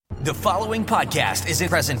The following podcast is a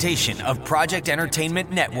presentation of Project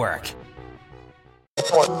Entertainment Network.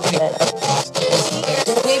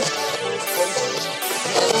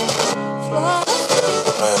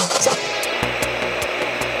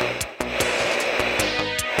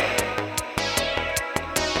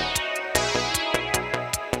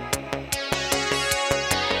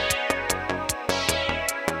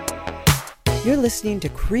 You're listening to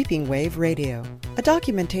Creeping Wave Radio, a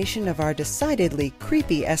documentation of our decidedly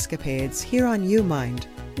creepy escapades here on YouMind,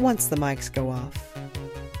 once the mics go off.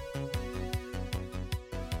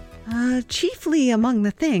 Chiefly among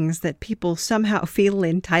the things that people somehow feel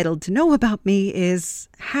entitled to know about me is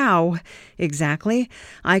how, exactly,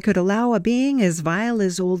 I could allow a being as vile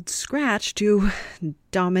as Old Scratch to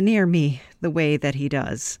domineer me the way that he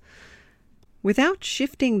does. Without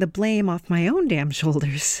shifting the blame off my own damn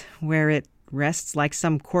shoulders, where it rests like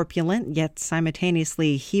some corpulent yet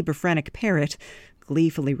simultaneously hebephrenic parrot,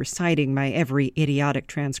 gleefully reciting my every idiotic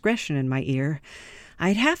transgression in my ear,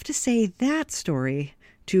 I'd have to say that story,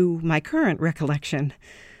 to my current recollection,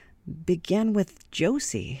 began with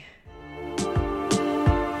Josie.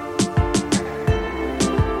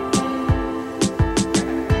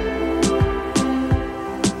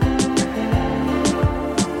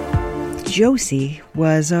 Josie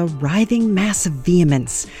was a writhing mass of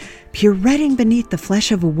vehemence, pirouetting beneath the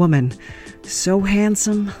flesh of a woman, so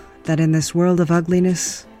handsome that in this world of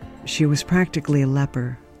ugliness, she was practically a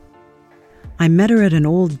leper. I met her at an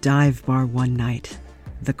old dive bar one night,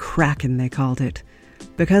 the Kraken they called it,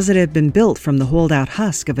 because it had been built from the holdout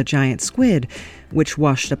husk of a giant squid, which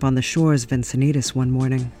washed up on the shores of Encinitas one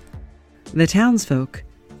morning. The townsfolk,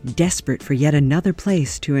 desperate for yet another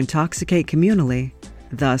place to intoxicate communally,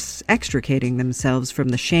 thus extricating themselves from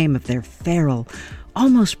the shame of their feral,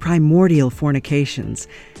 almost primordial fornications,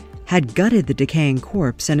 had gutted the decaying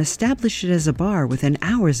corpse and established it as a bar within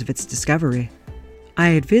hours of its discovery. I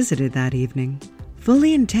had visited that evening,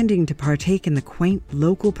 fully intending to partake in the quaint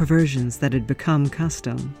local perversions that had become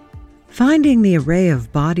custom. Finding the array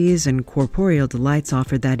of bodies and corporeal delights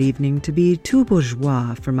offered that evening to be too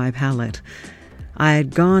bourgeois for my palate, I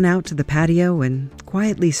had gone out to the patio and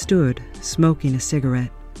quietly stood, smoking a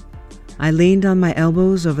cigarette. I leaned on my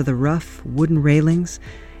elbows over the rough wooden railings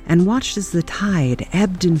and watched as the tide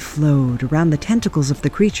ebbed and flowed around the tentacles of the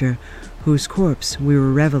creature whose corpse we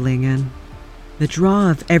were reveling in. The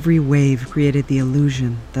draw of every wave created the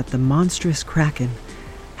illusion that the monstrous Kraken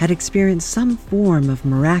had experienced some form of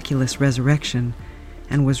miraculous resurrection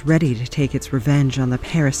and was ready to take its revenge on the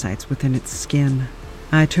parasites within its skin.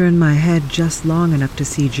 I turned my head just long enough to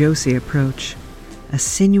see Josie approach, a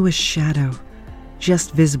sinuous shadow,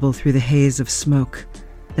 just visible through the haze of smoke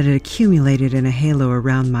that had accumulated in a halo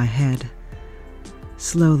around my head.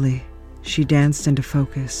 Slowly, she danced into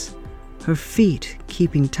focus, her feet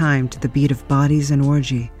keeping time to the beat of bodies in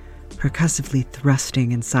orgy, percussively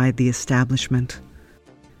thrusting inside the establishment.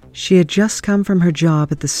 She had just come from her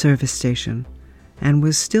job at the service station and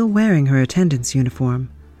was still wearing her attendant's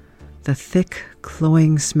uniform. The thick,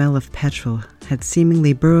 cloying smell of petrol had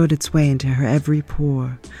seemingly burrowed its way into her every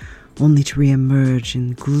pore, only to re-emerge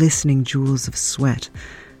in glistening jewels of sweat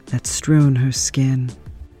that strewn her skin.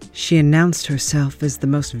 She announced herself as the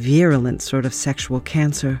most virulent sort of sexual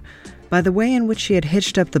cancer by the way in which she had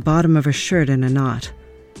hitched up the bottom of her shirt in a knot,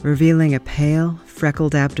 revealing a pale,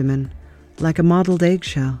 freckled abdomen like a mottled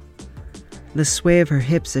eggshell. The sway of her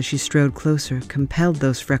hips as she strode closer compelled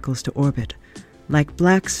those freckles to orbit, like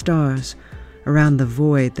black stars, around the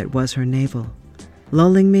void that was her navel,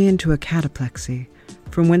 lulling me into a cataplexy,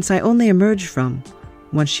 from whence I only emerged from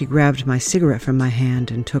once she grabbed my cigarette from my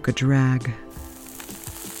hand and took a drag.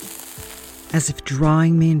 As if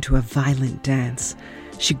drawing me into a violent dance,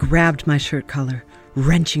 she grabbed my shirt collar,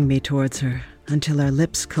 wrenching me towards her, until our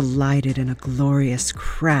lips collided in a glorious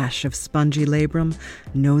crash of spongy labrum,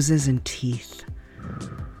 noses, and teeth.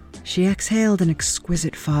 She exhaled an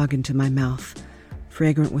exquisite fog into my mouth,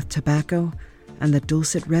 fragrant with tobacco and the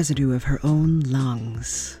dulcet residue of her own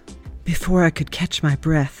lungs. Before I could catch my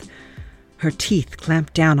breath, her teeth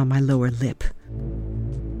clamped down on my lower lip.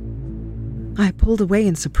 I pulled away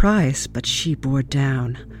in surprise, but she bore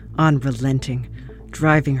down, unrelenting,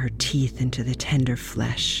 driving her teeth into the tender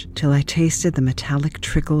flesh, till I tasted the metallic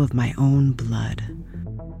trickle of my own blood.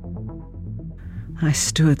 I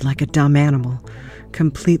stood like a dumb animal,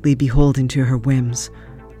 completely beholden to her whims,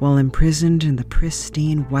 while imprisoned in the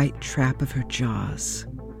pristine white trap of her jaws.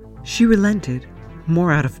 She relented,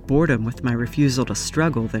 more out of boredom with my refusal to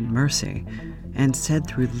struggle than mercy, and said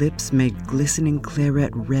through lips made glistening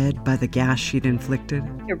claret red by the gash she'd inflicted,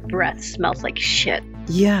 "Your breath smells like shit."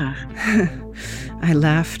 "Yeah," I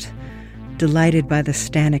laughed, delighted by the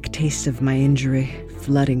stannic taste of my injury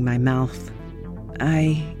flooding my mouth.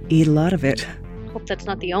 "I eat a lot of it," Hope that's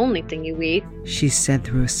not the only thing you eat. she said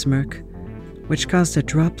through a smirk, which caused a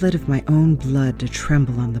droplet of my own blood to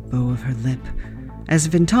tremble on the bow of her lip, as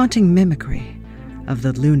if in taunting mimicry of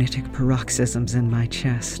the lunatic paroxysms in my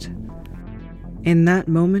chest. In that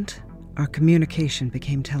moment, our communication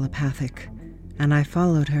became telepathic, and I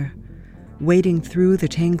followed her, wading through the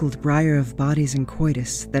tangled briar of bodies and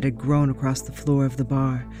coitus that had grown across the floor of the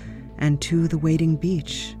bar, and to the waiting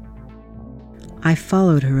beach. I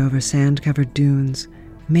followed her over sand-covered dunes,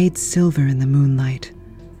 made silver in the moonlight,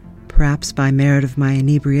 perhaps by merit of my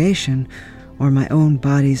inebriation or my own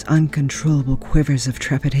body's uncontrollable quivers of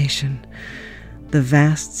trepidation. The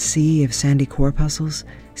vast sea of sandy corpuscles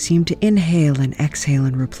seemed to inhale and exhale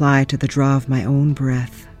in reply to the draw of my own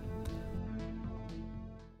breath.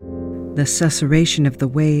 The susurration of the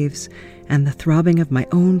waves and the throbbing of my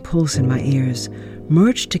own pulse in my ears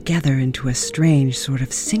merged together into a strange sort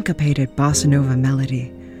of syncopated bossa nova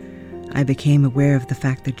melody. I became aware of the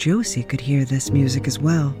fact that Josie could hear this music as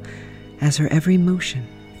well, as her every motion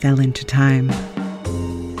fell into time.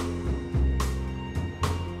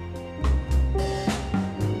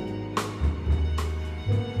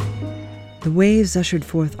 The waves ushered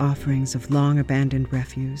forth offerings of long-abandoned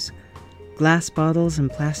refuse, glass bottles and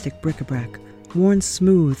plastic bric-a-brac worn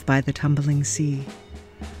smooth by the tumbling sea.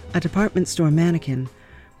 A department store mannequin,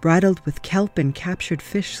 bridled with kelp and captured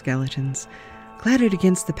fish skeletons, clattered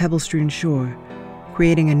against the pebble-strewn shore,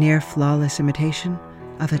 creating a near-flawless imitation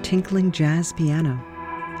of a tinkling jazz piano.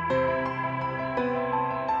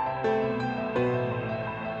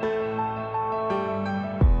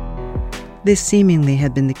 This seemingly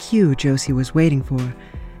had been the cue Josie was waiting for,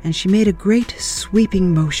 and she made a great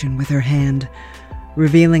sweeping motion with her hand,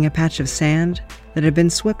 revealing a patch of sand that had been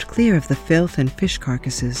swept clear of the filth and fish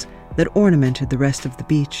carcasses that ornamented the rest of the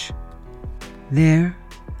beach. There,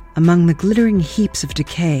 among the glittering heaps of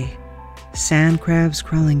decay, sand crabs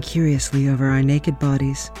crawling curiously over our naked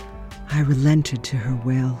bodies, I relented to her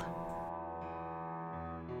will.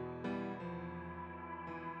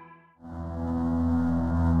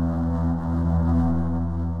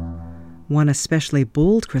 One especially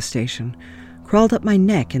bold crustacean crawled up my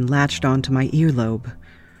neck and latched onto my earlobe.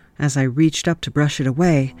 As I reached up to brush it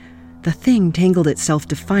away, the thing tangled itself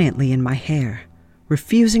defiantly in my hair,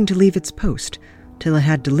 refusing to leave its post till it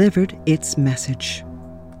had delivered its message.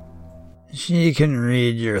 "She can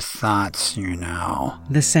read your thoughts, you know,"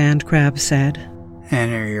 the sand crab said.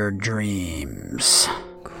 "Enter your dreams."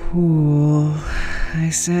 "Cool," I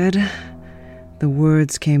said. The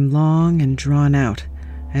words came long and drawn out,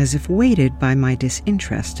 as if weighted by my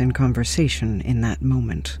disinterest in conversation in that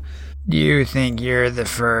moment. "Do you think you're the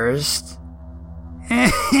first?"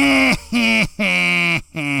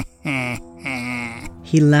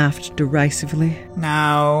 He laughed derisively.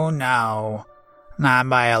 No, not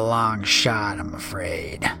by a long shot, I'm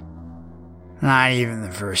afraid. Not even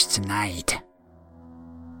the first tonight.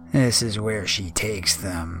 This is where she takes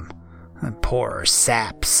them, the poor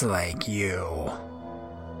saps like you.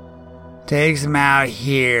 Takes them out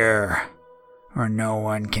here, where no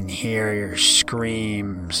one can hear your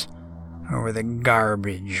screams over the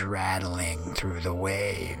garbage rattling through the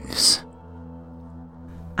waves.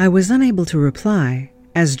 I was unable to reply,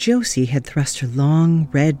 as Josie had thrust her long,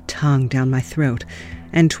 red tongue down my throat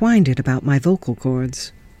and twined it about my vocal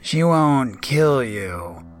cords. She won't kill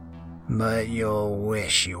you, but you'll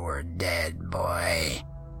wish you were dead, boy.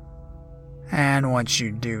 And once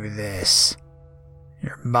you do this,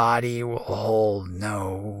 your body will hold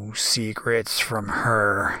no secrets from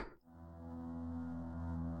her.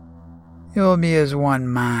 You'll be as one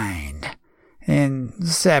mind, in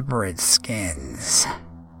separate skins.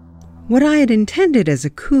 What I had intended as a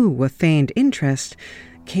coo of feigned interest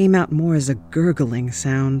came out more as a gurgling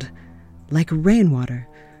sound, like rainwater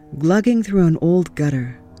glugging through an old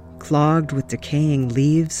gutter, clogged with decaying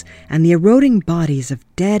leaves and the eroding bodies of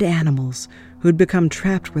dead animals who'd become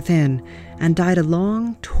trapped within and died a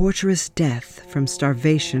long, torturous death from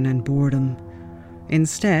starvation and boredom.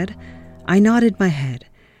 Instead, I nodded my head,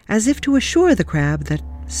 as if to assure the crab that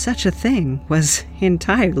such a thing was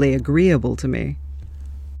entirely agreeable to me.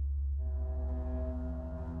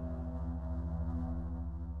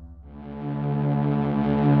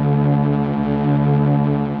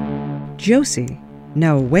 Josie,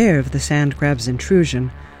 now aware of the sand crab's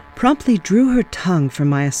intrusion, promptly drew her tongue from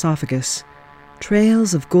my esophagus,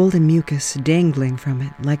 trails of golden mucus dangling from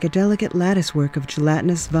it like a delicate latticework of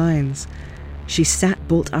gelatinous vines. She sat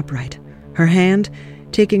bolt upright, her hand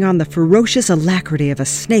taking on the ferocious alacrity of a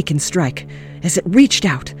snake in strike as it reached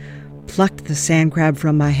out, plucked the sand crab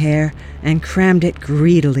from my hair and crammed it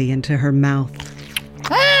greedily into her mouth.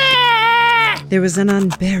 There was an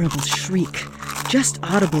unbearable shriek, just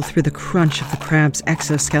audible through the crunch of the crab's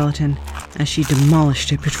exoskeleton as she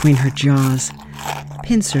demolished it between her jaws.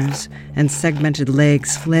 Pincers and segmented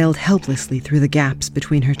legs flailed helplessly through the gaps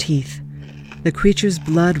between her teeth. The creature's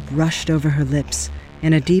blood rushed over her lips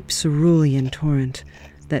in a deep cerulean torrent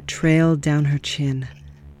that trailed down her chin,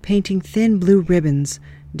 painting thin blue ribbons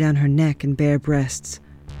down her neck and bare breasts,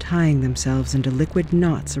 tying themselves into liquid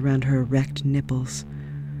knots around her erect nipples.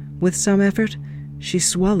 With some effort, she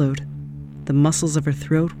swallowed, the muscles of her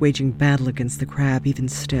throat waging battle against the crab even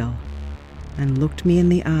still, and looked me in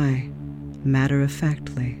the eye,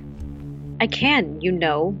 matter-of-factly. I can,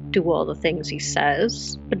 do all the things he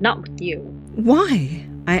says, but not with you. Why?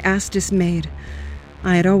 I asked, dismayed.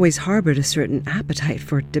 I had always harbored a certain appetite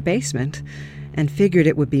for debasement, and figured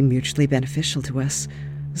it would be mutually beneficial to us,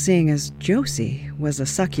 seeing as Josie was a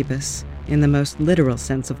succubus in the most literal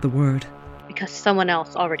sense of the word. Because someone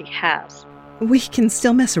else already has. We can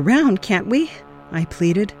still mess around, can't we? I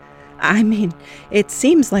pleaded. I mean, it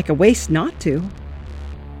seems like a waste not to.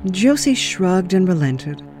 Josie shrugged and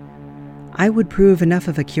relented. I would prove enough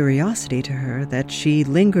of a curiosity to her that she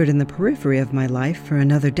lingered in the periphery of my life for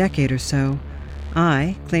another decade or so.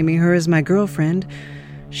 I, claiming her as my girlfriend,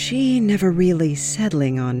 she never really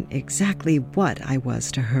settling on exactly what I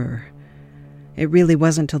was to her. It really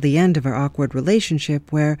wasn't till the end of our awkward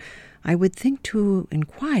relationship where I would think to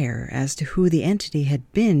inquire as to who the entity had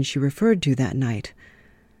been she referred to that night,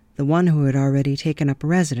 the one who had already taken up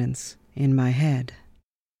residence in my head.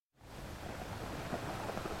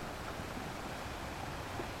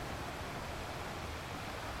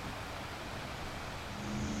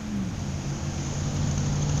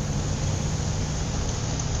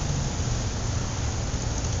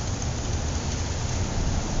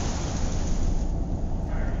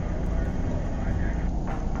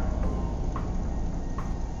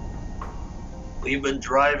 We've been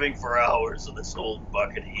driving for hours in this old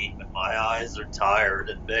bucket heap, and my eyes are tired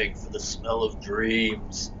and beg for the smell of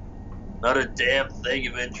dreams. Not a damn thing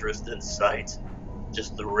of interest in sight.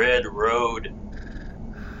 Just the red road.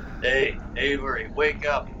 Hey, Avery, wake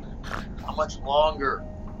up. How much longer?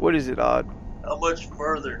 What is it, Odd? How much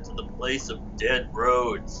further to the place of dead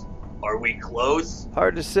roads? Are we close?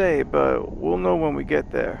 Hard to say, but we'll know when we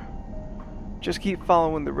get there. Just keep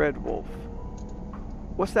following the red wolf.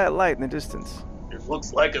 What's that light in the distance? It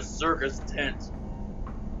looks like a circus tent.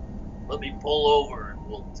 Let me pull over and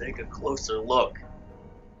we'll take a closer look.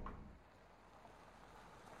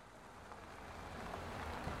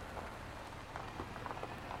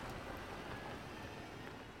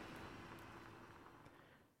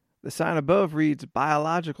 The sign above reads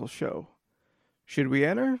Biological Show. Should we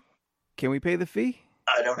enter? Can we pay the fee?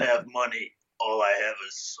 I don't have money. All I have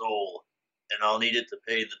is soul, and I'll need it to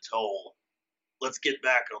pay the toll. Let's get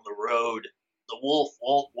back on the road. The wolf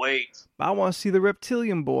won't wait. I want to see the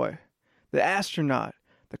reptilian boy, the astronaut,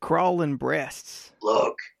 the crawling breasts.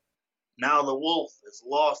 Look, now the wolf has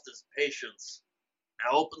lost his patience.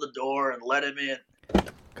 Now open the door and let him in.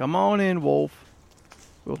 Come on in, wolf.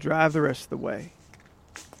 We'll drive the rest of the way.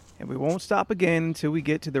 And we won't stop again until we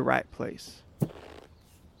get to the right place.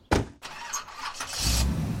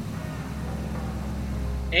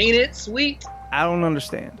 Ain't it sweet? I don't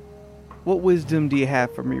understand. What wisdom do you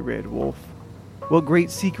have for me, Red Wolf? What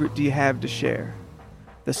great secret do you have to share?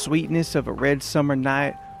 The sweetness of a red summer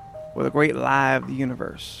night or the great lie of the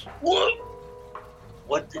universe? What?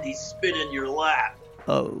 What did he spit in your lap?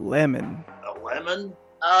 A lemon. A lemon?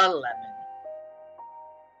 A lemon.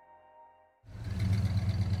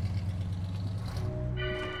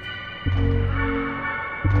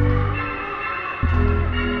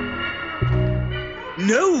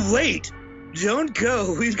 No, wait! Don't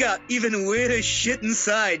go. We've got even weirder shit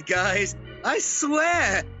inside, guys. I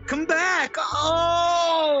swear. Come back.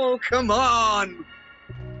 Oh, come on.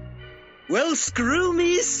 Well, screw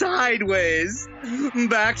me sideways.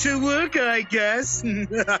 Back to work, I guess.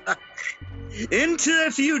 Enter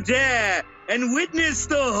if you dare and witness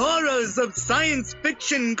the horrors of science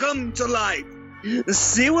fiction come to life.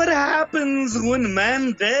 See what happens when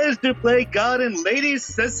man dares to play God in Lady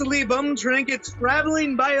Cecily Bum Trinket's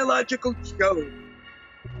traveling biological show.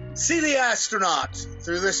 See the astronaut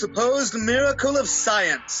through the supposed miracle of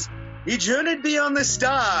science. He journeyed beyond the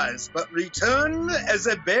stars, but returned as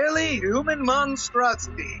a barely human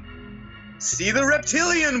monstrosity. See the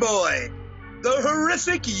reptilian boy, the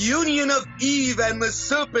horrific union of Eve and the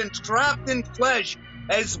serpent trapped in flesh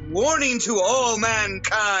as warning to all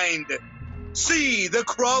mankind. See the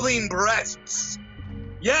crawling breasts.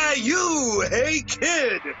 Yeah, you! Hey,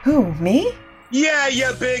 kid! Who, me? Yeah,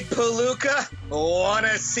 you big palooka!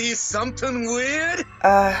 Wanna see something weird?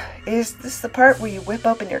 Is this the part where you whip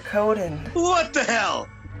open your coat and... What the hell?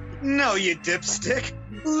 No, you dipstick.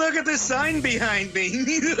 Look at the sign behind me.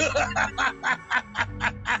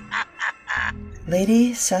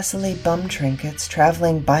 Lady Cecily Bum Trinket's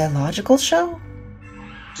Traveling Biological Show?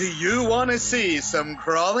 Do you want to see some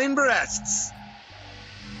crawling breasts?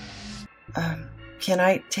 Can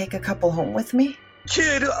I take a couple home with me?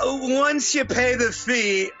 Kid, once you pay the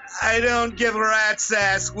fee, I don't give a rat's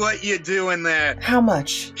ass what you do in there. How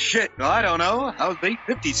much? Shit, I don't know. How's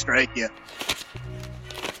 850 strike you?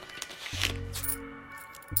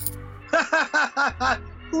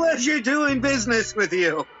 Pleasure doing business with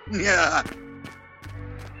you. Yeah.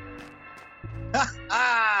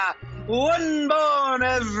 One born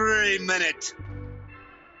every minute.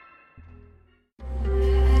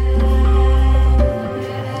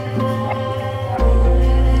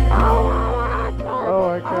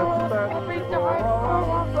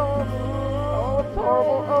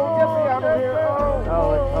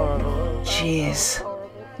 Jeez.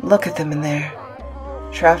 Look at them in there.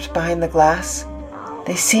 Trapped behind the glass.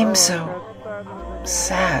 They seem so...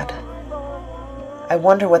 sad. I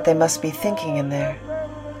wonder what they must be thinking in there.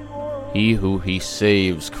 He who he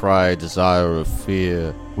saves cry desire of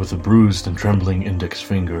fear. With a bruised and trembling index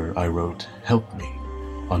finger, I wrote, "Help me,"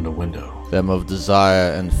 on the window. Them of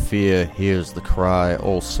desire and fear hears the cry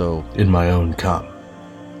also. In my own cum.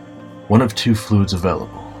 One of two fluids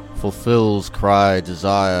available. Fulfills cry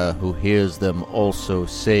desire, who hears them also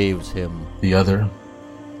saves him. The other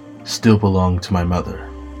still belonged to my mother,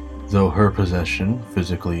 though her possession,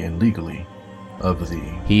 physically and legally, of the...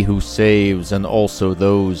 He who saves and also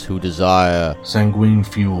those who desire. Sanguine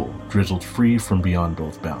fuel drizzled free from beyond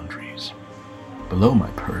both boundaries. Below my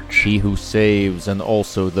perch... He who saves and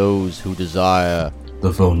also those who desire.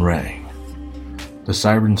 The phone rang. The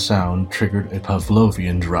siren sound triggered a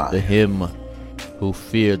Pavlovian drive. The him who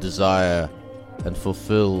fear desire and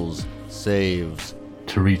fulfills saves.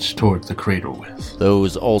 To reach toward the cradle with.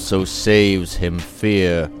 Those also saves him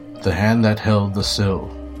fear. The hand that held the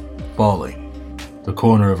sill, falling, the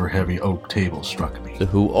corner of her heavy oak table struck me. The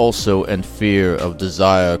who also and fear of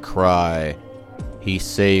desire cry, he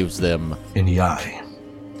saves them. In the eye.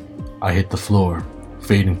 I hit the floor,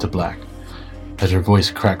 fading to black, as her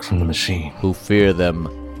voice cracked from the machine. Who fear them,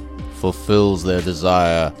 fulfills their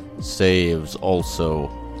desire, saves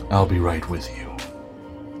also. I'll be right with you.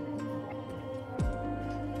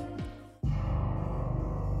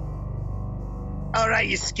 Alright,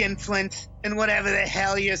 you skinflint, and whatever the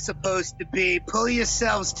hell you're supposed to be, pull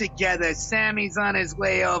yourselves together. Sammy's on his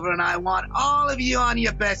way over, and I want all of you on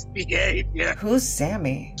your best behavior. Who's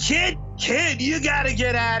Sammy? Kid, you gotta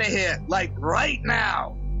get out of here, like right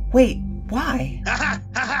now. Wait, why?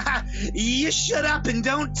 You shut up and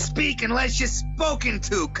don't speak unless you're spoken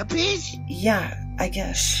to, capiche? Yeah, I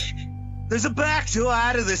guess. There's a back door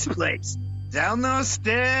out of this place. Down those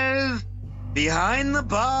stairs, behind the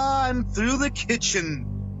bar, and through the kitchen.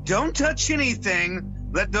 Don't touch anything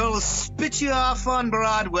that they'll spit you off on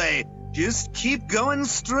Broadway. Just keep going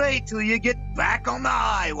straight till you get back on the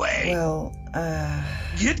highway. Well,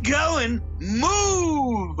 Get going!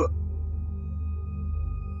 Move!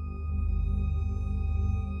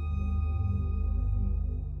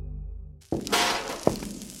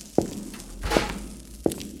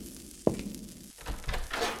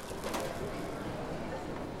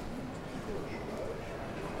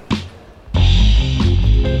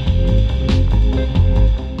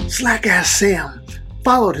 Slack-ass Sam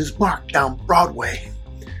followed his mark down Broadway,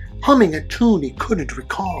 humming a tune he couldn't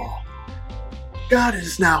recall. God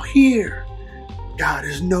is now here. God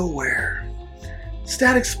is nowhere.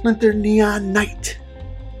 Static Splinter Neon Night.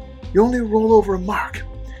 You only roll over a mark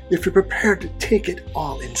if you're prepared to take it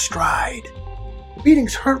all in stride. The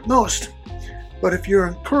beatings hurt most, but if you're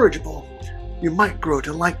incorrigible, you might grow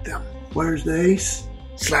to like them. Where's the ace?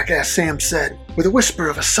 Slack-ass Sam said, with a whisper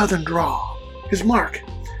of a southern drawl. His mark,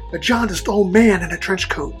 a jaundiced old man in a trench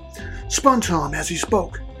coat, spun to him as he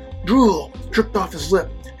spoke. Drool dripped off his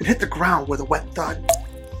lip and hit the ground with a wet thud.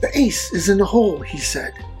 The ace is in the hole, he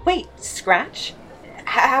said. Wait, Scratch?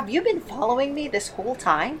 Have you been following me this whole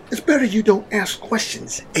time? It's better you don't ask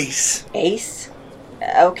questions, Ace. Ace?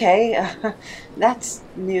 Okay, that's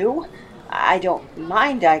new. I don't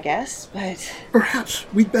mind, I guess, but... Perhaps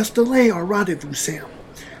we'd best delay our rendezvous, Sam,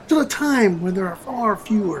 till a time when there are far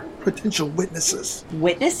fewer potential witnesses.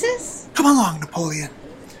 Witnesses? Come along, Napoleon.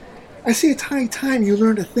 I see it's high time you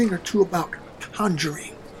learned a thing or two about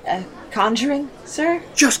conjuring. Conjuring, sir?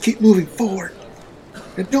 Just keep moving forward,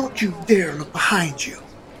 and don't you dare look behind you.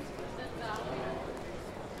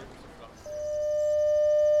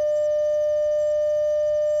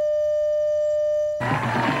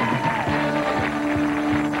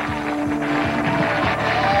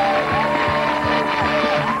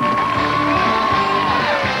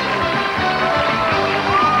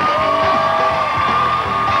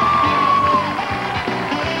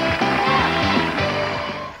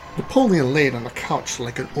 Napoleon laid on the couch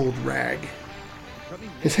like an old rag.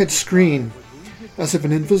 His head screamed, as if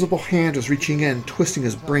an invisible hand was reaching in, twisting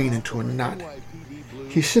his brain into a knot.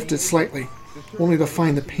 He shifted slightly, only to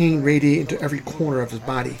find the pain radiate into every corner of his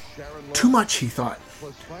body. Too much, he thought.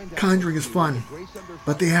 Conjuring is fun,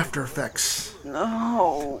 but the after effects.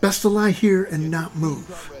 No. Best to lie here and not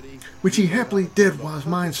move, which he happily did while his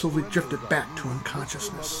mind slowly drifted back to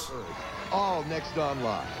unconsciousness. All next on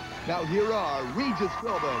Live. Now here are Regis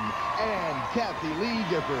Philbin and Kathy Lee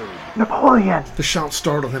Gifford. Napoleon! The shout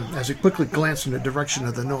startled him as he quickly glanced in the direction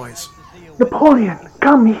of the noise. Napoleon,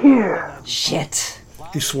 come here! Shit.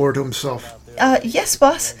 He swore to himself. Yes,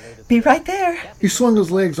 boss. Be right there. He swung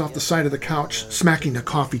his legs off the side of the couch, smacking the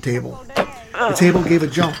coffee table. The table gave a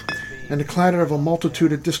jump, and the clatter of a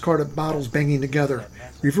multitude of discarded bottles banging together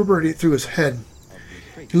reverberated through his head.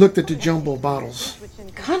 He looked at the jumble of bottles.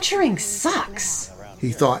 Conjuring sucks,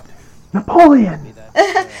 he thought. Napoleon!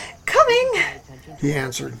 Coming! He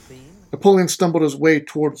answered. Napoleon stumbled his way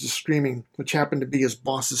towards the screaming, which happened to be his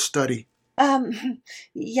boss's study.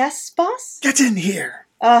 Yes, boss? Get in here!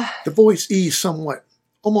 The voice eased somewhat,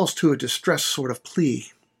 almost to a distressed sort of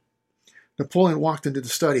plea. Napoleon walked into the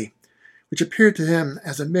study, which appeared to him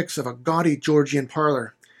as a mix of a gaudy Georgian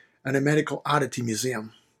parlor and a medical oddity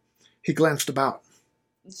museum. He glanced about.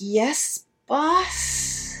 Yes,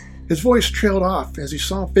 boss? His voice trailed off as he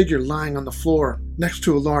saw a figure lying on the floor next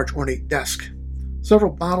to a large ornate desk.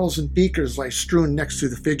 Several bottles and beakers lay strewn next to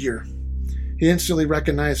the figure. He instantly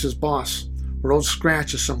recognized his boss, or Old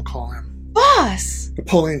Scratch as some call him. Boss!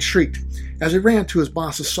 Napoleon shrieked as he ran to his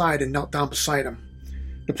boss's side and knelt down beside him.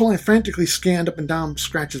 Napoleon frantically scanned up and down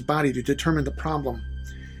Scratch's body to determine the problem.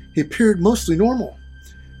 He appeared mostly normal.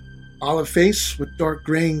 Olive face with dark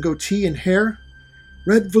graying goatee and hair,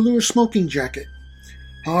 red velour smoking jacket.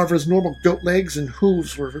 However, his normal goat legs and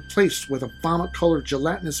hooves were replaced with a vomit-colored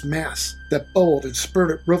gelatinous mass that bubbled and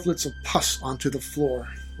spurted rivulets of pus onto the floor.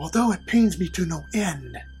 Although it pains me to no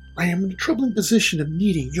end, I am in the troubling position of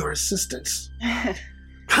needing your assistance.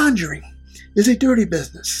 Conjuring is a dirty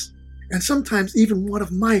business, and sometimes even one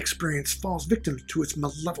of my experience falls victim to its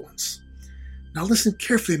malevolence. Now listen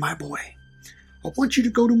carefully, my boy. I want you to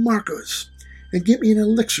go to Marco's and get me an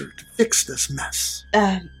elixir to fix this mess.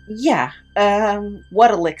 Yeah.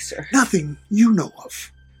 What elixir? Nothing you know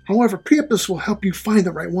of. However, Priapus will help you find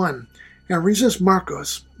the right one and resist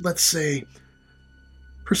Marco's, let's say,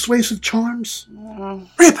 persuasive charms?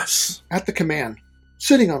 Priapus! At the command,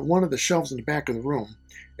 sitting on one of the shelves in the back of the room,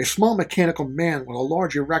 a small mechanical man with a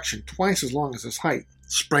large erection twice as long as his height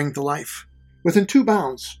sprang to life. Within 2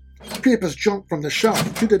 bounds, Priapus jumped from the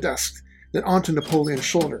shelf to the desk, then onto Napoleon's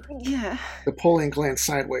shoulder. Yeah. Napoleon glanced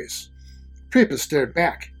sideways. Priapus stared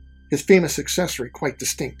back, his famous accessory quite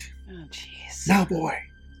distinct. Oh, jeez. Now, boy,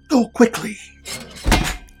 go quickly.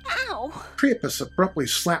 Ow! Priapus abruptly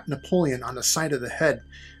slapped Napoleon on the side of the head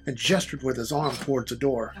and gestured with his arm towards the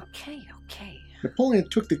door. Okay. Napoleon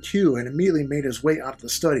took the cue and immediately made his way out of the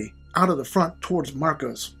study, out of the front towards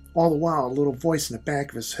Marco's, all the while a little voice in the back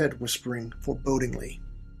of his head whispering forebodingly.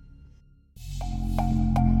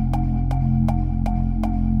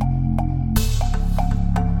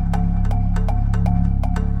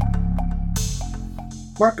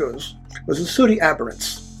 Marco's was a sooty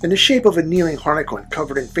aberrance, in the shape of a kneeling harlequin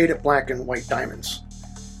covered in faded black and white diamonds.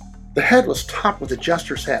 The head was topped with a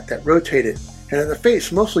jester's hat that rotated, and the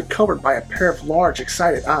face mostly covered by a pair of large,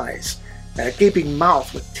 excited eyes, and a gaping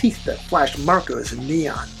mouth with teeth that flashed Marco's in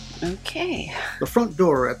neon. Okay. The front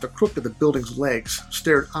door at the crook of the building's legs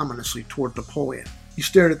stared ominously toward Napoleon. He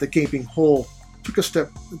stared at the gaping hole, took a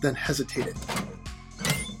step, then hesitated.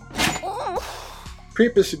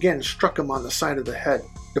 Priapus again struck him on the side of the head.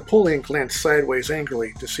 Napoleon glanced sideways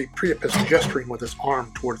angrily to see Priapus gesturing with his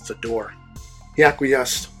arm towards the door. He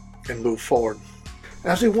acquiesced and moved forward.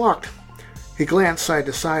 As he walked, he glanced side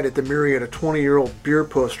to side at the myriad of 20-year-old beer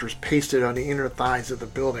posters pasted on the inner thighs of the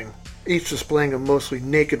building, each displaying a mostly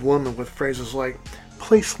naked woman with phrases like,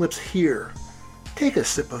 "Play slips here," "Take a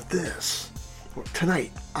sip of this," or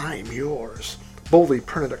 "Tonight, I'm yours," boldly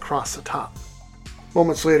printed across the top.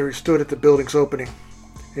 Moments later, he stood at the building's opening.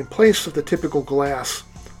 In place of the typical glass,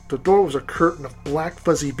 the door was a curtain of black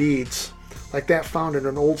fuzzy beads, like that found in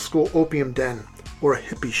an old-school opium den or a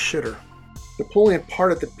hippie shitter. Napoleon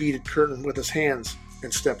parted the beaded curtain with his hands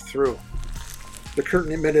and stepped through. The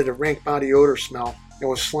curtain emitted a rank body odor smell, and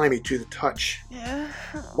was slimy to the touch. Yeah.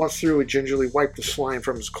 Once through, he gingerly wiped the slime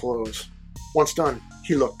from his clothes. Once done,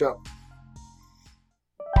 he looked up.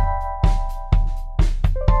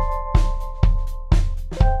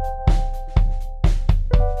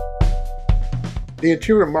 The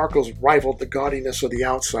interior of Marco's rivaled the gaudiness of the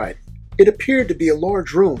outside. It appeared to be a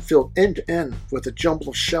large room filled end to end with a jumble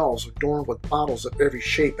of shelves adorned with bottles of every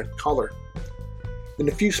shape and color. In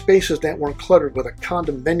the few spaces that weren't cluttered with a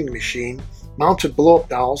condom vending machine, mounted blow-up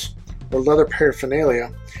dolls, or leather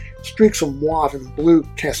paraphernalia, streaks of mauve and blue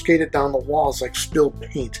cascaded down the walls like spilled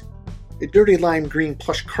paint. A dirty lime green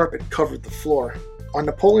plush carpet covered the floor. On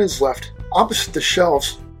Napoleon's left, opposite the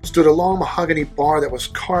shelves, stood a long mahogany bar that was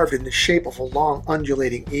carved in the shape of a long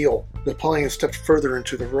undulating eel. Napoleon stepped further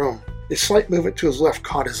into the room. A slight movement to his left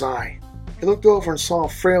caught his eye. He looked over and saw a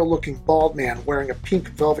frail-looking bald man wearing a pink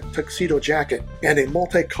velvet tuxedo jacket and a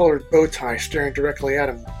multicolored bow tie staring directly at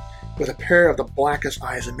him with a pair of the blackest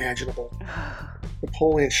eyes imaginable.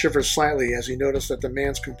 Napoleon shivered slightly as he noticed that the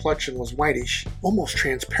man's complexion was whitish, almost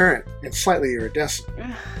transparent, and slightly iridescent.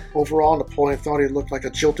 Overall, Napoleon thought he looked like a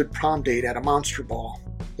jilted prom date at a monster ball.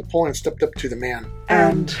 Napoleon stepped up to the man.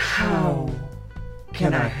 And how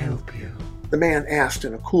can I help you? The man asked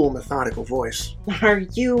in a cool, methodical voice. Are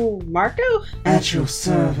you Marco? At your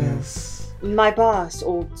service. My boss,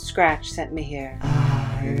 Old Scratch, sent me here.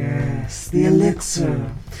 Ah, yes, the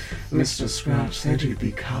elixir. Mr. Scratch said you'd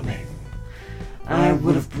be coming. I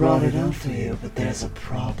would have brought it out for you, but there's a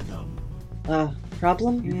problem.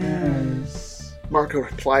 Problem? Yes. Marco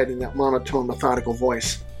replied in that monotone, methodical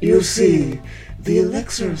voice. You see, the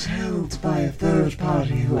elixir is held by a third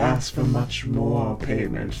party who asks for much more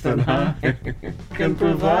payment than I can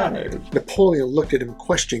provide. Napoleon looked at him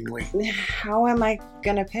questioningly. How am I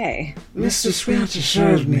gonna pay? Mr. Scratch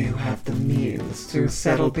assured me you have the means to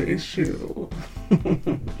settle the issue.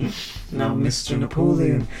 Now, Mr.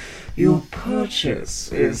 Napoleon, your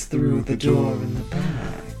purchase is through the door in the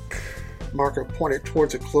back. Marco pointed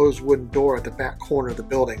towards a closed wooden door at the back corner of the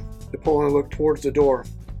building. Napoleon looked towards the door,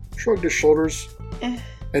 shrugged his shoulders,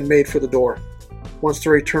 and made for the door. Once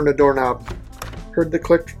through, he turned the doorknob, heard the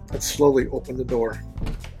click, and slowly opened the door.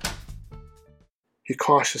 He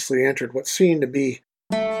cautiously entered what seemed to be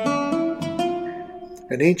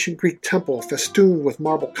an ancient Greek temple festooned with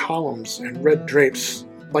marble columns and red drapes,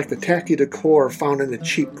 like the tacky decor found in a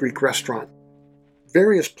cheap Greek restaurant.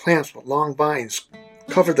 Various plants with long vines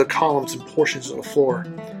covered the columns and portions of the floor.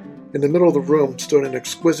 In the middle of the room stood an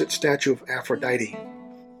exquisite statue of Aphrodite.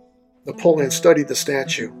 Napoleon studied the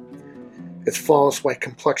statue, its flawless white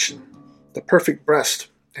complexion, the perfect breast,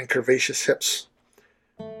 and curvaceous hips.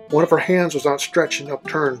 One of her hands was outstretched and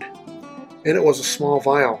upturned. In it was a small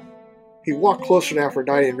vial. He walked closer to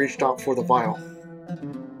Aphrodite and reached out for the vial.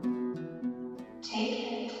 Take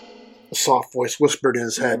it. A soft voice whispered in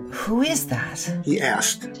his head. Who is that? He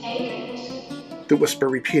asked. Take it. The whisper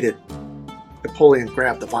repeated. Napoleon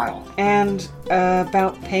grabbed the vial. And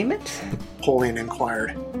about payment? Napoleon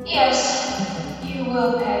inquired. Yes, you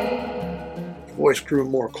will pay. The voice grew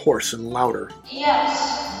more coarse and louder.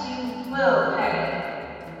 Yes, you will pay.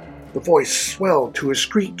 The voice swelled to a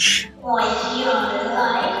screech. With your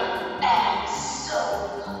life and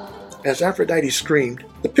soul. As Aphrodite screamed,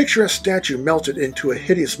 the picturesque statue melted into a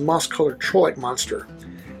hideous moss-colored troll-like monster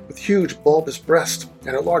with huge bulbous breasts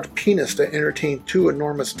and a large penis that entertained two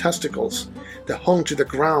enormous testicles that hung to the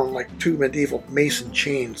ground like two medieval mason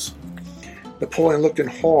chains. Napoleon looked in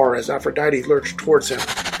horror as Aphrodite lurched towards him,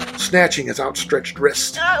 snatching his outstretched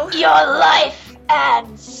wrist. Your life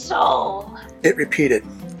and soul. It repeated.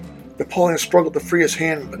 Napoleon struggled to free his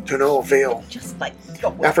hand, but to no avail. Just like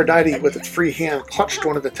Aphrodite, with its free hand, clutched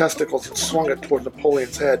one of the testicles and swung it toward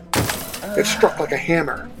Napoleon's head. It struck like a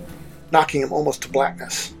hammer, knocking him almost to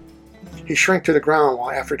blackness. He shrank to the ground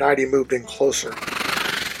while Aphrodite moved in closer.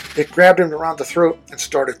 It grabbed him around the throat and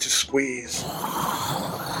started to squeeze.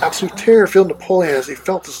 Absolute terror filled Napoleon as he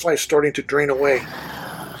felt his life starting to drain away.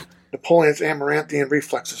 Napoleon's amaranthian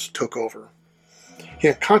reflexes took over. He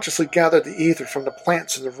unconsciously gathered the ether from the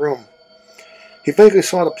plants in the room. He vaguely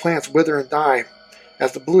saw the plants wither and die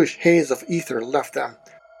as the bluish haze of ether left them.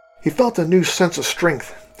 He felt a new sense of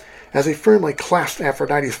strength as he firmly clasped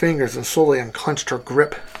Aphrodite's fingers and slowly unclenched her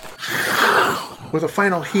grip. With a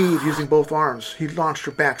final heave using both arms, he launched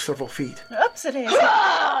her back several feet. Upside-daisy.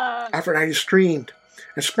 Aphrodite screamed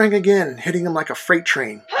and sprang again, hitting him like a freight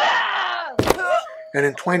train, and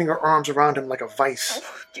entwining her arms around him like a vice.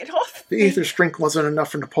 Get off The ether strength wasn't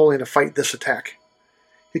enough for Napoleon to fight this attack.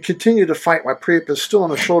 He continued to fight while Priapus, still on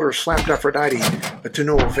the shoulder, slapped Aphrodite, but to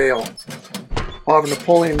no avail. However,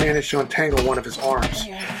 Napoleon managed to untangle one of his arms.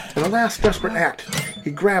 In a last desperate act,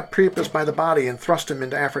 He grabbed Priapus by the body and thrust him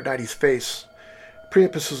into Aphrodite's face.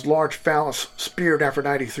 Priapus's large phallus speared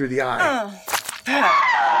Aphrodite through the eye.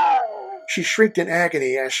 She shrieked in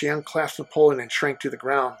agony as she unclasped Napoleon and shrank to the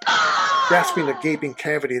ground, grasping the gaping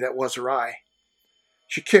cavity that was her eye.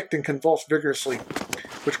 She kicked and convulsed vigorously,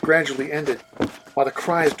 which gradually ended, while the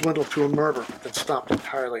cries dwindled to a murmur, then stopped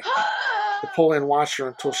entirely. Napoleon watched her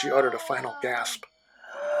until she uttered a final gasp.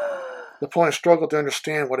 Napoleon struggled to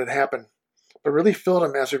understand what had happened, but relief filled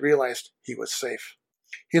him as he realized he was safe.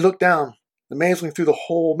 He looked down. Amazingly, through the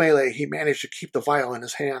whole melee, he managed to keep the vial in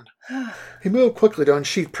his hand. He moved quickly to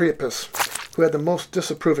unsheath Priapus, who had the most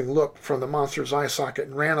disapproving look from the monster's eye socket,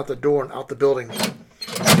 and ran out the door and out the building.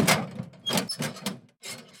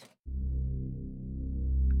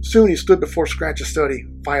 Soon he stood before Scratch's study,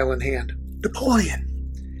 vial in hand.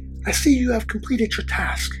 Napoleon, I see you have completed your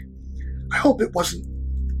task. I hope it wasn't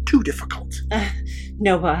too difficult.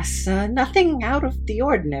 No, boss. Nothing out of the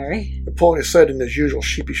ordinary. Napoleon said in his usual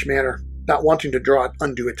sheepish manner, not wanting to draw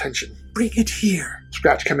undue attention. Bring it here,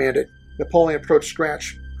 Scratch commanded. Napoleon approached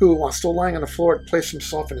Scratch, who, while still lying on the floor, had placed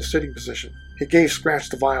himself in a sitting position. He gave Scratch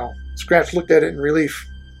the vial. Scratch looked at it in relief.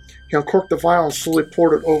 He uncorked the vial and slowly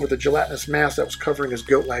poured it over the gelatinous mass that was covering his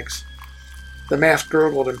goat legs. The mass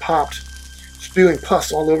gurgled and popped, spewing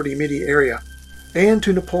pus all over the immediate area, and,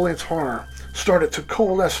 to Napoleon's horror, started to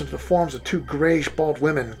coalesce into the forms of two grayish bald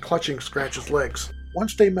women clutching Scratch's legs.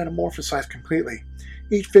 Once they metamorphosized completely,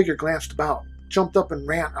 each figure glanced about, jumped up and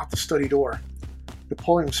ran out the study door.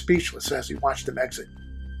 Napoleon was speechless as he watched them exit.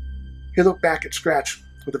 He looked back at Scratch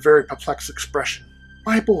with a very perplexed expression.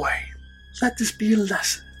 My boy, let this be a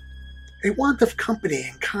lesson. A want of company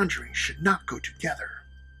and conjuring should not go together.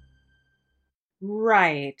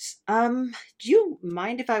 Right. Do you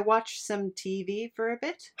mind if I watch some TV for a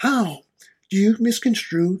bit? How do you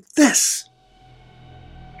misconstrue this?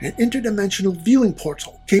 An interdimensional viewing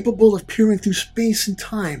portal capable of peering through space and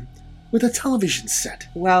time with a television set.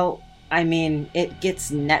 Well, I mean, it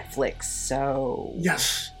gets Netflix, so...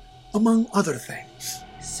 Yes, among other things.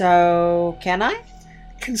 So, can I?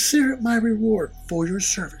 Consider it my reward for your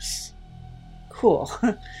service. Cool.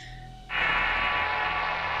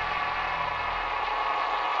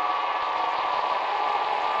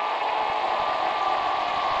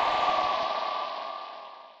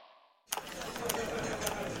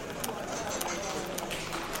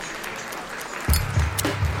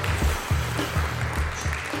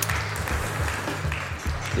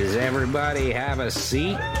 Does everybody have a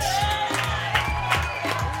seat?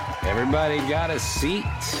 Everybody got a seat?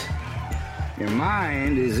 Your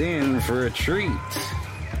mind is in for a treat.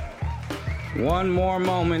 One more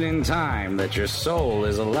moment in time that your soul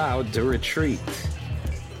is allowed to retreat.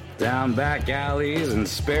 Down back alleys and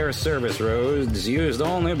spare service roads used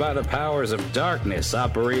only by the powers of darkness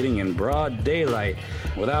operating in broad daylight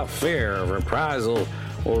without fear of reprisal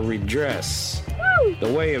or redress.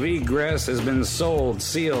 The way of egress has been sold,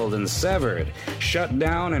 sealed, and severed, shut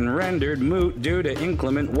down and rendered moot due to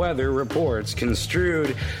inclement weather reports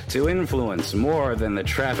construed to influence more than the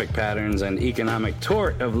traffic patterns and economic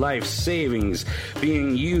tort of life's savings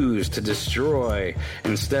being used to destroy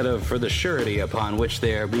instead of for the surety upon which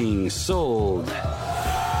they are being sold.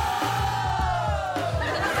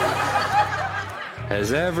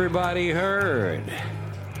 Has everybody heard?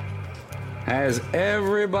 Has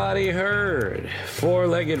everybody heard?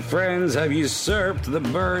 Four-legged friends have usurped the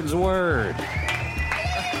bird's word.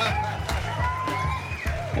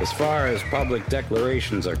 As far as public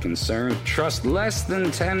declarations are concerned, trust less than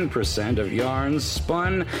 10% of yarns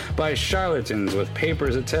spun by charlatans with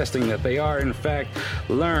papers attesting that they are, in fact,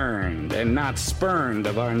 learned and not spurned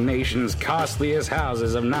of our nation's costliest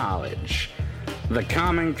houses of knowledge. The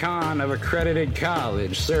Common Con of accredited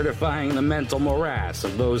college certifying the mental morass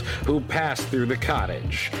of those who pass through the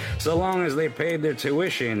cottage, so long as they paid their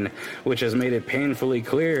tuition, which has made it painfully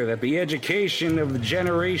clear that the education of the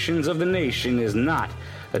generations of the nation is not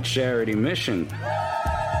a charity mission.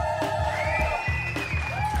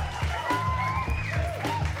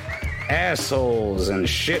 Assholes and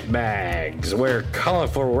shitbags wear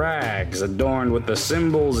colorful rags adorned with the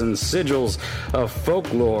symbols and sigils of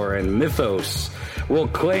folklore and mythos, will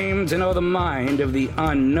claim to know the mind of the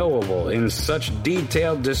unknowable in such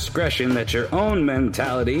detailed discretion that your own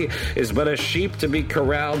mentality is but a sheep to be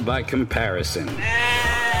corralled by comparison.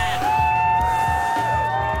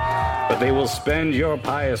 But they will spend your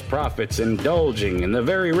pious profits indulging in the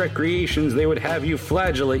very recreations they would have you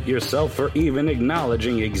flagellate yourself for even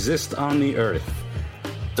acknowledging exist on the earth.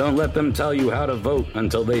 Don't let them tell you how to vote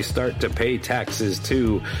until they start to pay taxes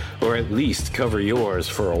too, or at least cover yours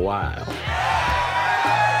for a while.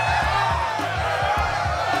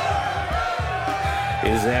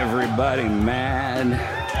 Is everybody mad?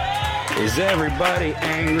 Is everybody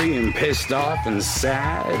angry and pissed off and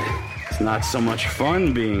sad? It's not so much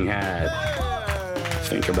fun being had.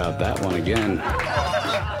 Think about that one again.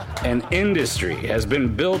 An industry has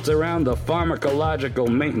been built around the pharmacological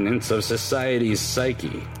maintenance of society's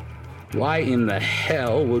psyche. Why in the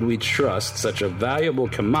hell would we trust such a valuable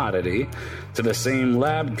commodity to the same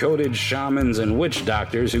lab-coated shamans and witch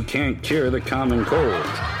doctors who can't cure the common cold?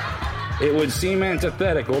 It would seem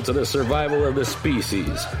antithetical to the survival of the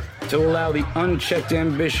species to allow the unchecked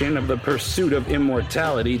ambition of the pursuit of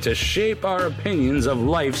immortality to shape our opinions of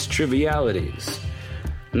life's trivialities.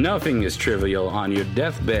 Nothing is trivial on your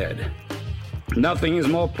deathbed. Nothing is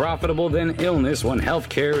more profitable than illness when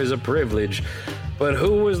healthcare is a privilege. But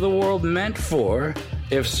who was the world meant for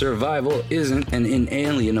if survival isn't an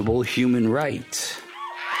inalienable human right?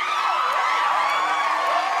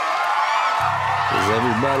 Does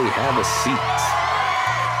everybody have a seat?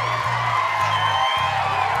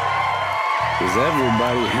 Does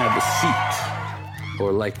everybody have a seat?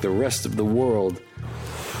 Or like the rest of the world,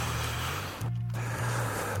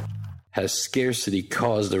 has scarcity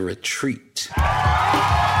caused a retreat?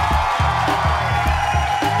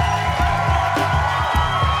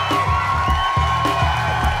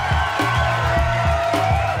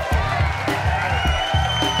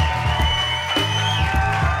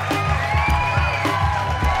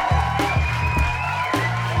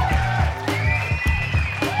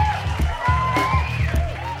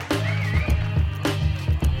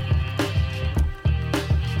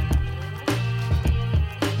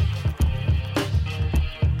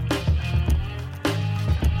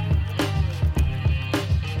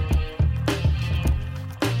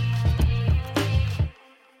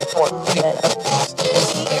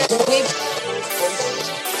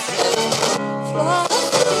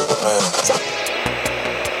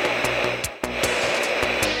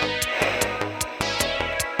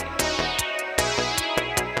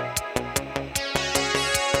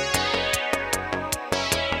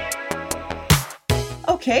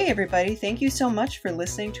 Okay, everybody, thank you so much for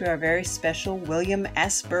listening to our very special William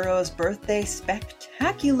S. Burroughs Birthday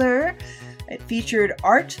Spectacular. It featured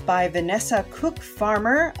art by Vanessa Cook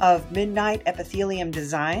Farmer of Midnight Epithelium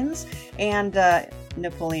Designs and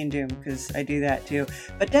Napoleon Doom, because I do that too.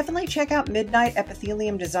 But definitely check out Midnight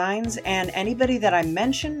Epithelium Designs, and anybody that I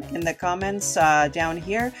mention in the comments down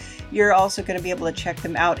here, you're also going to be able to check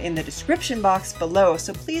them out in the description box below.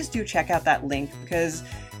 So please do check out that link, because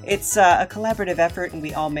it's a collaborative effort and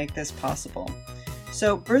we all make this possible.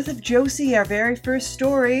 So Birth of Josie, our very first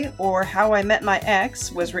story, or How I Met My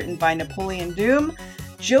Ex, was written by Napoleon Doom.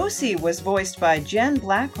 Josie was voiced by Jen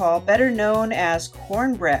Blackhall, better known as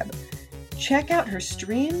Cornbread. Check out her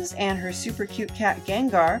streams and her super cute cat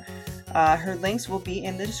Gengar. Her links will be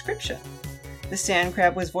in the description. The Sand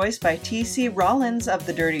Crab was voiced by T.C. Rollins of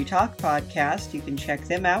the Dirty Talk podcast. You can check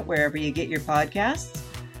them out wherever you get your podcasts.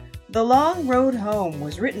 The Long Road Home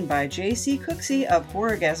was written by J.C. Cooksey of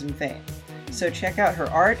Horrorgasm fame. So check out her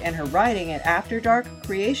art and her writing at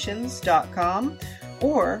AfterDarkCreations.com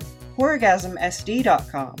or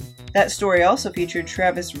HorrorgasmSD.com. That story also featured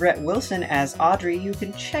Travis Rhett Wilson as Audrey. You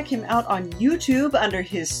can check him out on YouTube under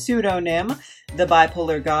his pseudonym, the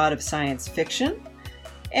Bipolar God of Science Fiction.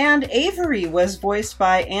 And Avery was voiced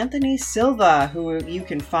by Anthony Silva, who you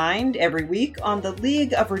can find every week on the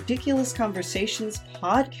League of Ridiculous Conversations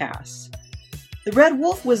podcast. The Red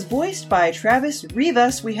Wolf was voiced by Travis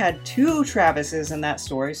Rivas. We had 2 Travises in that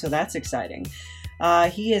story, so that's exciting.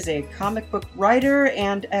 He is a comic book writer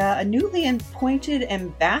and a newly appointed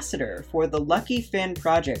ambassador for the Lucky Finn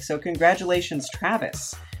project, so congratulations,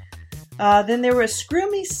 Travis. Then there was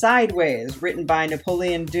Screw Me Sideways, written by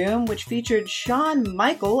Napoleon Doom, which featured Shawn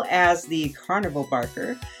Michael as the Carnival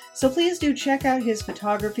Barker. So please do check out his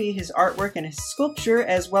photography, his artwork, and his sculpture,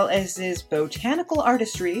 as well as his botanical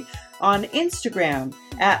artistry on Instagram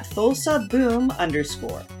at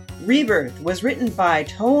 @ThulsaBoom_. Rebirth was written by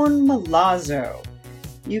Tone Milazzo.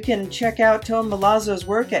 You can check out Tone Milazzo's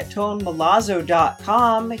work at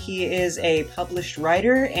tonemilazzo.com. He is a published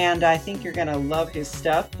writer, and I think you're going to love his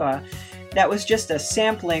stuff. That was just a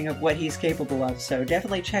sampling of what he's capable of, so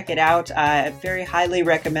definitely check it out. I very highly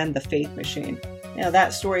recommend The Faith Machine. Now,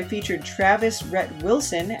 that story featured Travis Rhett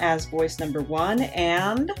Wilson as voice number 1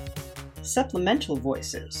 and supplemental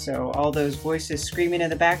voices. So all those voices screaming in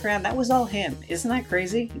the background, that was all him. Isn't that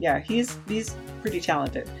crazy? Yeah, he's pretty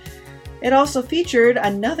talented. It also featured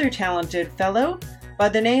another talented fellow by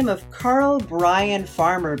the name of Carl Brian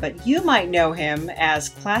Farmer, but you might know him as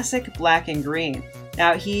Classic Black and Green.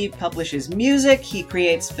 Now, he publishes music, he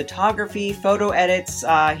creates photography, photo edits,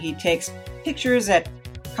 he takes pictures at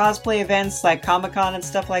cosplay events like Comic-Con and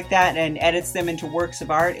stuff like that and edits them into works of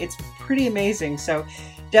art. It's pretty amazing, so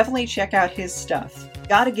definitely check out his stuff.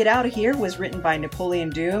 Gotta Get Out of Here was written by Napoleon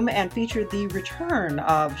Doom and featured the return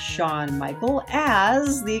of Shawn Michael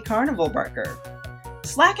as the Carnival Barker.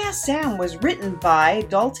 Slackass Sam was written by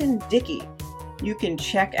Dalton Dickey. You can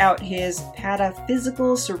check out his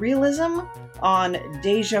Pataphysical Surrealism on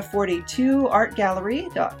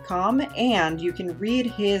Deja42artgallery.com, and you can read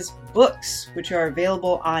his books, which are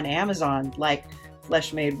available on Amazon, like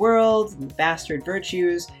Flesh Made World, and Bastard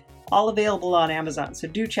Virtues, all available on Amazon, so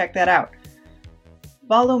do check that out.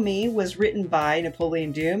 Follow Me was written by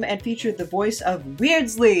Napoleon Doom and featured the voice of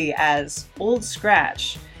Weirdsley as Old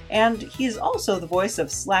Scratch. And he's also the voice of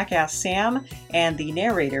Slackass Sam and the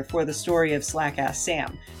narrator for the story of Slackass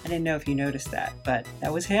Sam. I didn't know if you noticed that, but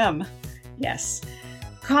that was him. Yes.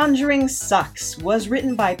 Conjuring Sucks was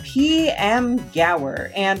written by P.M.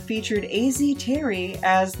 Gower and featured A.Z. Terry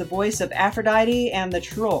as the voice of Aphrodite and the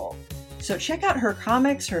Troll. So check out her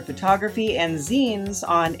comics, her photography, and zines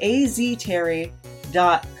on azterry.com.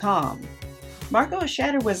 Marco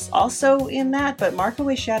Ashatter was also in that, but Marco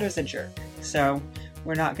Ashatter's a jerk, so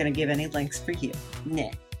we're not going to give any links for you. Nah.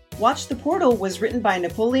 Watch the Portal was written by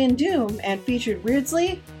Napoleon Doom and featured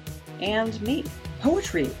Weirdsley and me.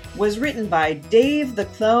 Poetry was written by Dave the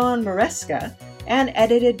Clone Maresca and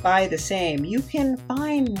edited by the same. You can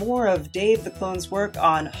find more of Dave the Clone's work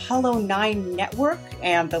on Hollow 9 Network,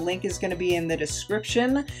 and the link is going to be in the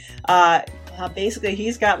description. Basically,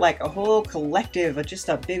 he's got like a whole collective, just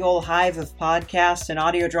a big old hive of podcasts and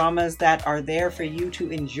audio dramas that are there for you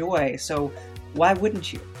to enjoy. So why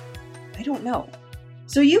wouldn't you? I don't know.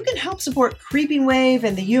 So you can help support Creeping Wave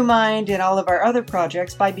and the U-Mind and all of our other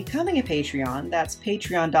projects by becoming a Patreon. That's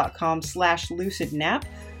patreon.com/lucidnap.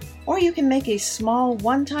 Or you can make a small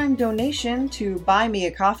one-time donation to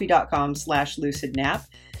buymeacoffee.com/lucidnap.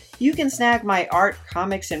 You can snag my art,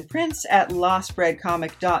 comics, and prints at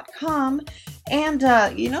lostbreadcomic.com. And,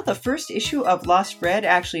 the first issue of Lost Bread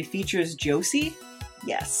actually features Josie.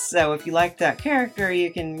 Yes, so if you like that character,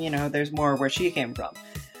 you can, there's more where she came from.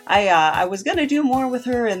 I was going to do more with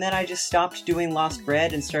her, and then I just stopped doing Lost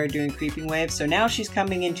Bread and started doing Creeping Wave. So now she's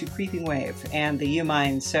coming into Creeping Wave and the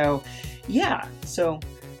U-Mind. So, yeah, so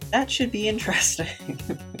that should be interesting.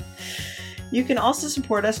 You can also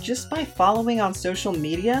support us just by following on social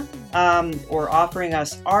media, or offering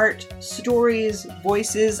us art, stories,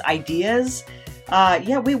 voices, ideas.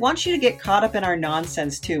 We want you to get caught up in our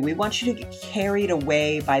nonsense too. We want you to get carried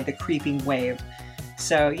away by the creeping wave.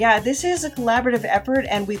 So yeah, this is a collaborative effort,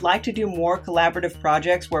 and we'd like to do more collaborative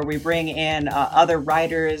projects where we bring in other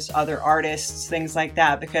writers, other artists, things like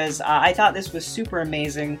that, because I thought this was super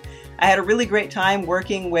amazing. I had a really great time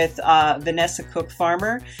working with Vanessa Cook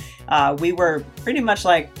Farmer. We were pretty much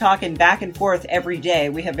like talking back and forth every day.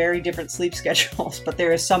 We have very different sleep schedules, but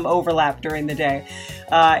there is some overlap during the day.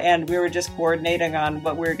 And we were just coordinating on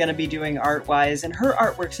what we were going to be doing art-wise. And her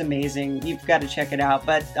artwork's amazing. You've got to check it out.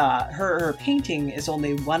 But her painting is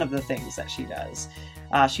only one of the things that she does.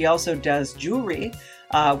 She also does jewelry,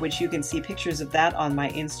 which you can see pictures of that on my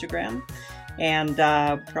Instagram. And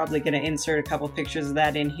probably going to insert a couple pictures of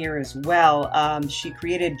that in here as well. She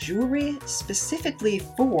created jewelry specifically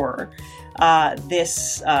for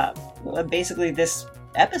this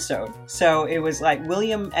episode. So it was like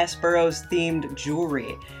William S. Burroughs themed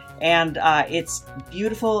jewelry. And it's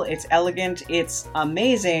beautiful, it's elegant, it's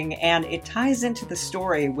amazing, and it ties into the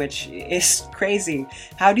story, which is crazy.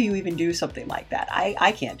 How do you even do something like that?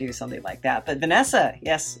 I can't do something like that. But Vanessa,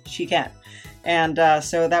 yes, she can. And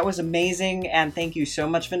so that was amazing, and thank you so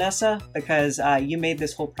much, Vanessa, because you made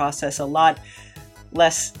this whole process a lot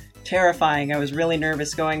less terrifying. I was really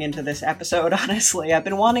nervous going into this episode, honestly. I've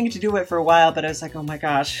been wanting to do it for a while, but I was like, oh my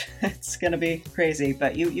gosh, it's going to be crazy.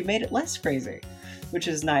 But you made it less crazy, which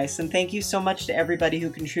is nice. And thank you so much to everybody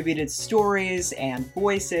who contributed stories and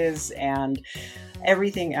voices and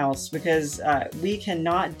everything else, because we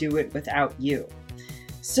cannot do it without you.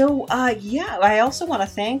 So, I also want to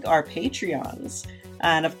thank our Patreons.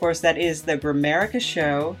 And of course, that is the Grammarica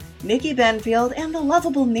Show, Nikki Benfield, and the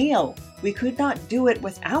lovable Neil. We could not do it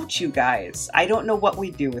without you guys. I don't know what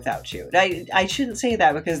we'd do without you. I shouldn't say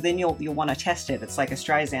that, because then you'll want to test it. It's like a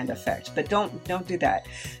Streisand effect. But don't do that.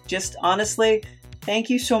 Just honestly,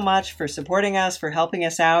 thank you so much for supporting us, for helping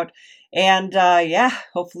us out. And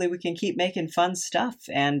hopefully we can keep making fun stuff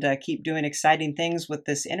and keep doing exciting things with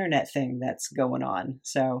this internet thing that's going on.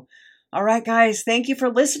 So, all right, guys, thank you for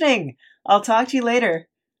listening. I'll talk to you later.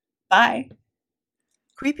 Bye.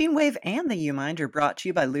 Creeping Wave and the U-Mind are brought to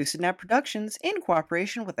you by LucidNap Productions in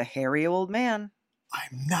cooperation with a hairy old man.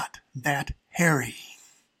 I'm not that hairy.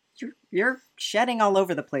 You're shedding all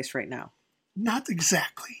over the place right now. Not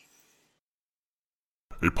exactly.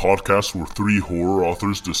 A podcast where three horror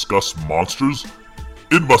authors discuss monsters?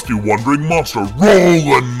 It must be Wandering Monster.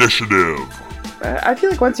 Roll initiative! I feel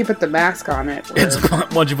like once you put the mask on it...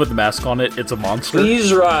 Once you put the mask on it, it's a monster.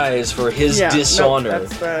 Please rise for his dishonor.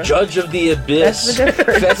 Judge of the abyss.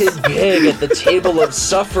 Fetid pig at the table of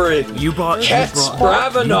suffering. You brought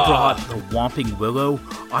the Whomping Willow.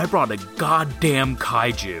 I brought a goddamn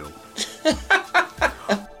kaiju.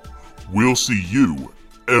 We'll see you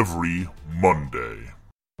every Monday.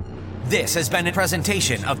 This has been a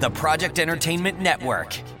presentation of the Project Entertainment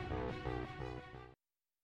Network.